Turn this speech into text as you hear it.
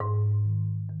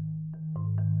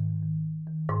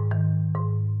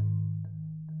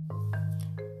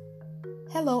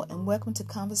Hello and welcome to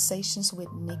Conversations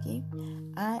with Nikki.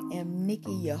 I am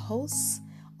Nikki, your host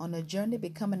on a journey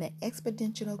becoming an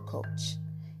exponential coach.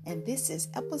 And this is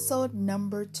episode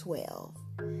number 12.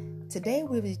 Today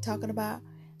we'll be talking about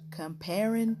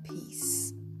comparing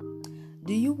peace.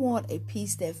 Do you want a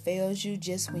peace that fails you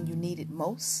just when you need it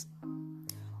most?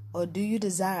 Or do you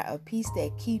desire a peace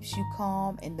that keeps you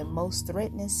calm in the most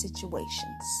threatening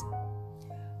situations?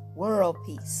 World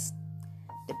peace,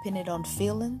 dependent on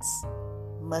feelings,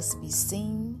 must be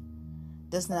seen,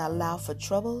 does not allow for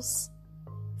troubles,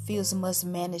 feels must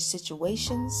manage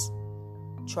situations,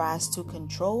 tries to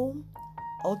control,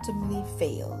 ultimately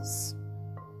fails.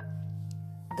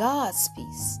 God's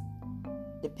peace,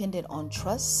 dependent on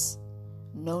trust,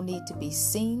 no need to be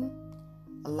seen,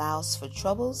 allows for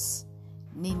troubles,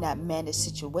 need not manage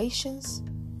situations,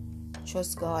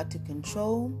 trust God to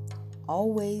control,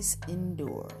 always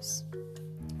endures.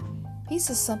 Peace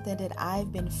is something that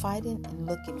I've been fighting and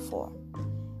looking for.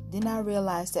 Then I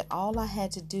realized that all I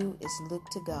had to do is look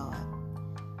to God.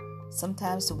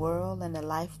 Sometimes the world and the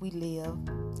life we live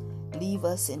leave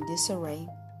us in disarray,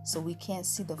 so we can't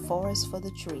see the forest for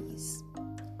the trees.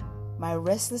 My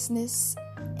restlessness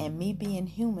and me being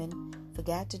human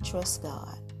forgot to trust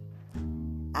God.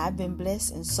 I've been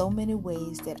blessed in so many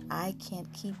ways that I can't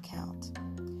keep count.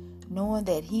 Knowing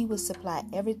that He will supply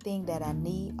everything that I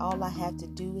need, all I have to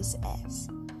do is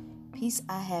ask. Peace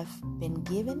I have been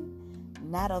given,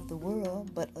 not of the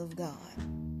world, but of God.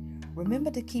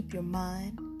 Remember to keep your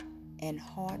mind and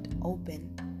heart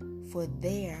open, for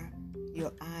there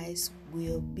your eyes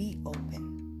will be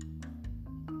open.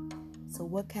 So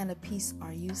what kind of peace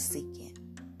are you seeking?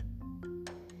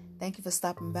 Thank you for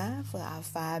stopping by for our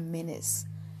 5 minutes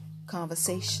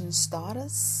conversation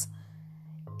starters.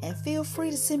 And feel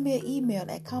free to send me an email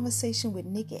at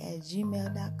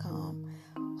conversationwithnikki@gmail.com.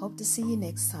 Hope to see you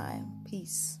next time.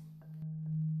 Peace.